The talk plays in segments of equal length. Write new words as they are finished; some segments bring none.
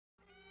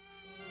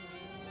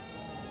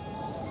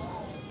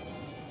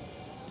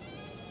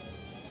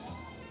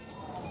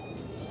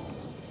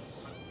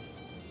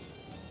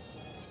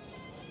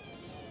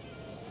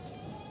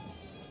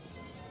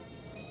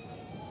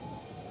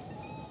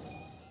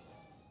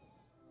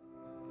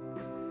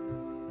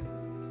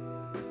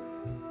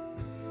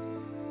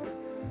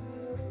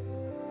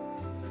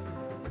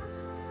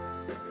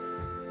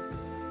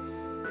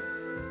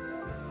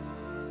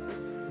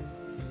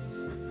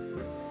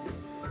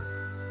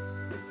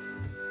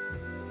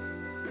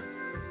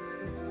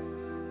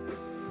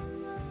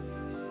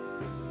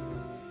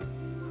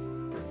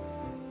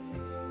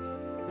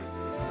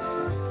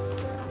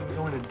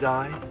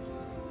die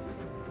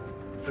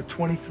for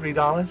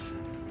 $23?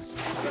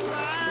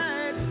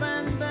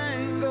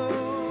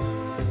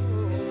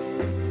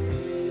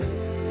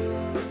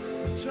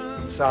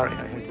 Sorry,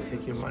 I had to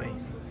take your money.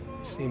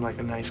 You seem like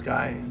a nice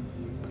guy,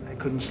 but I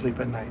couldn't sleep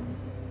at night,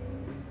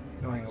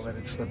 knowing I let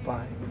it slip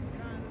by.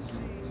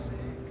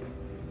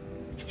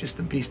 It's just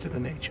a beast of the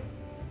nature.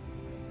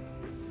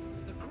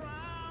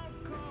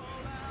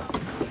 Are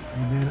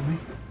you mad at me?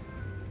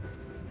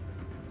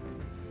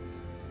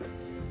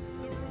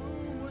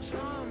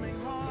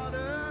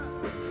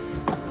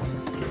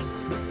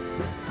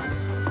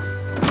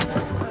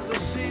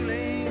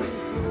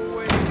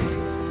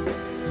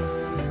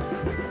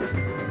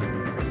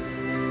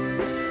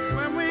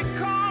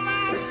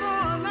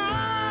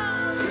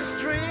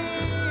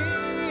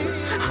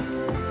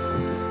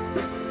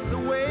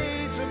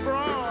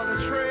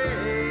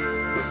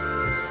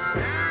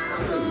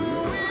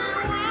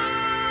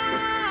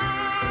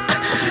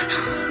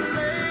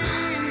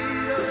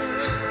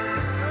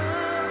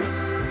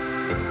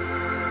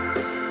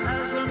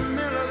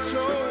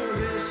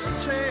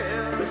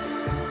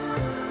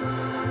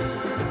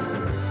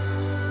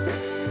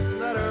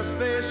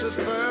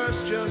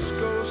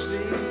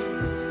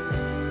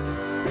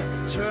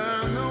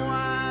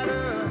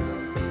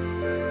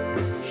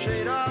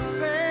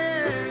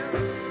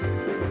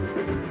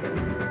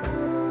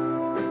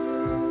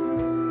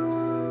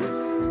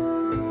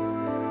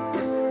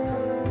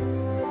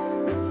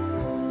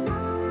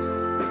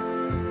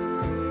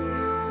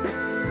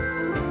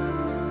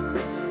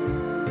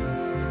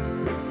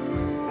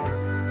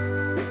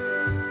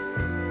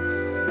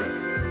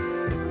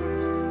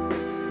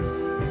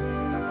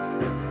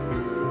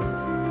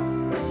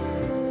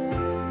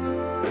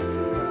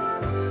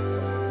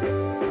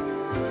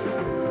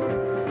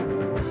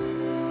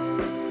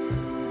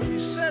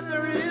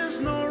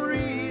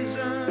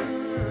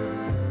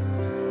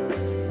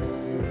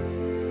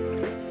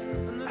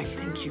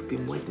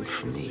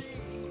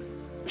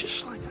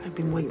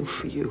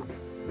 For you.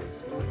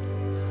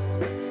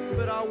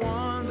 But I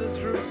wander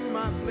through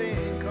my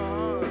playing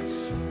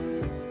cards.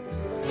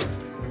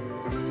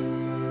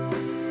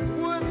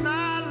 Would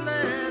not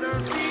let her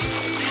be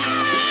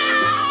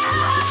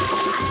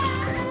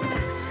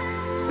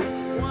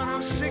one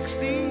of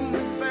 16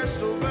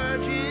 vestal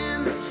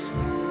virgins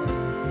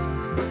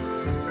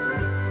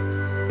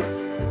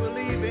who were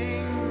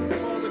leaving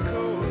for the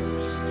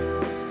coast.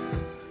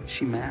 Is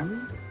she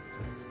married?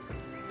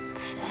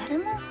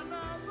 Fatima?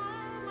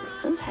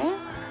 Who her?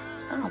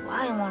 I don't know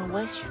why you want to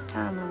waste your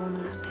time with a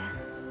woman like that.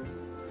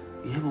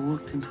 You ever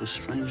looked into a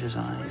stranger's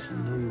eyes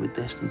and knew you were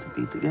destined to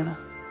be together?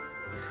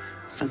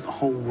 It's like the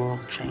whole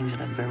world changed at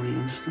that very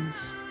instant.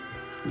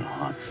 And your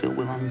heart filled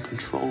with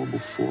uncontrollable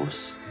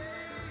force.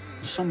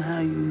 And somehow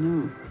you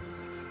knew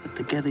that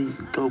together you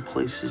could go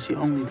places you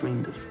only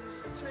dreamed of.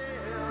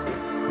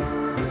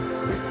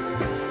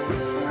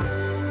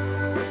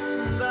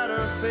 That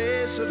her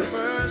face at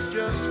first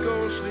just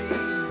ghostly.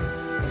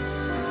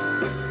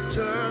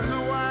 Turn the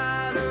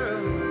wider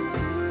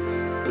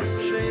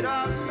shade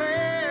of pale.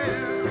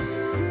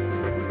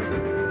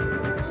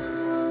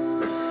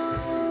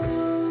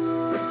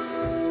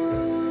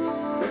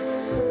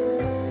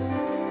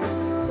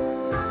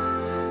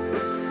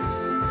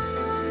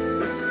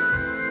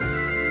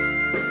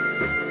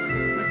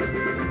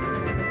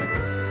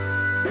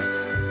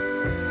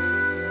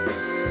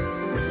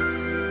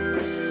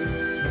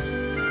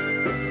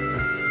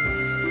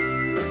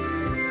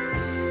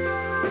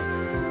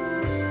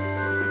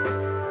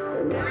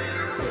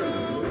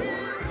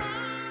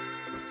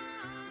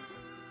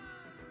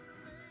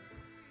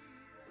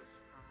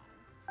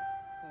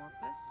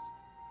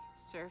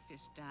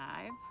 Surface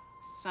dive,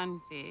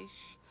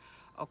 sunfish,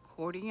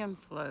 accordion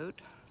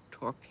float,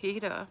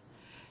 torpedo,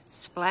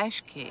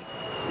 splash kick.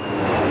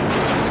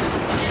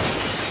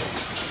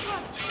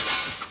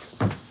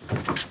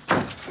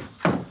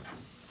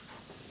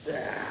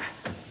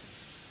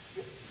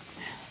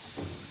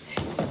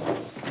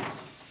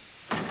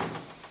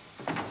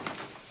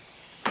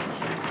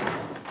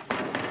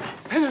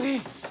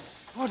 Henry,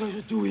 what are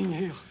you doing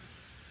here?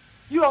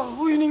 You are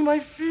ruining my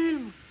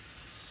film.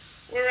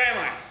 Where am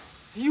I?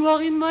 You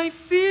are in my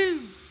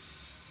film.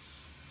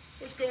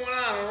 What's going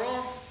on,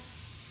 Earl?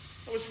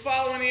 I was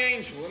following the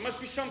angel. It must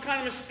be some kind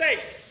of mistake.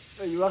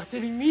 You are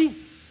telling me?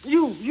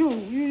 You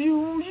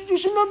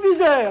should not be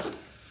there.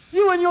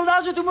 You and your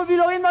large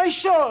automobile are in my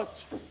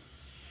shot.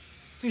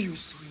 Do you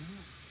swim?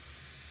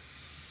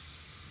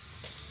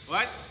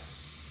 What?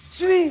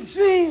 Swim,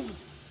 swim.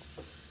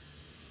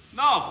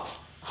 No.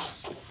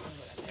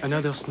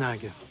 Another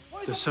snag.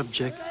 The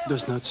subject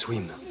does not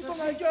swim.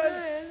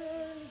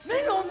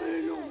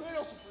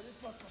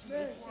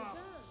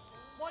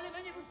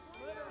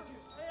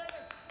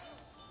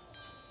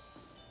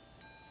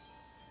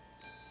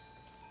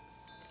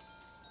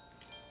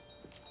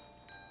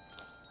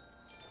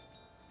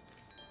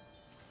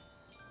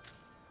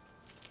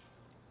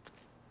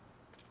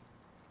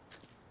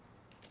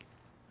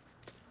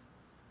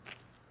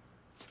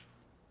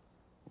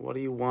 What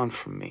do you want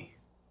from me?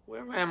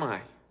 Where am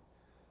I?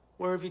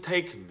 Where have you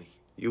taken me?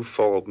 You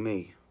followed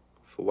me.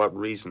 For what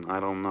reason,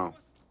 I don't know.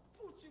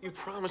 You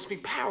promised me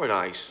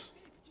paradise.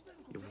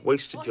 You've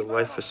wasted your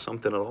life for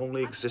something that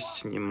only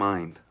exists in your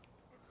mind.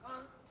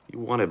 You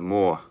wanted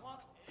more.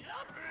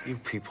 You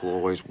people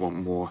always want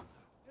more.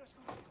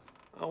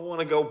 I want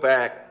to go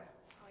back.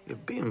 You're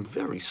being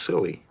very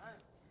silly.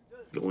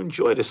 You'll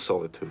enjoy this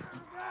solitude.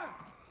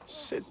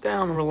 Sit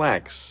down and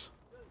relax.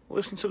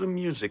 Listen to the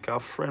music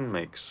our friend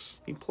makes.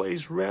 He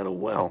plays rather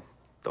well,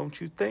 don't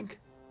you think?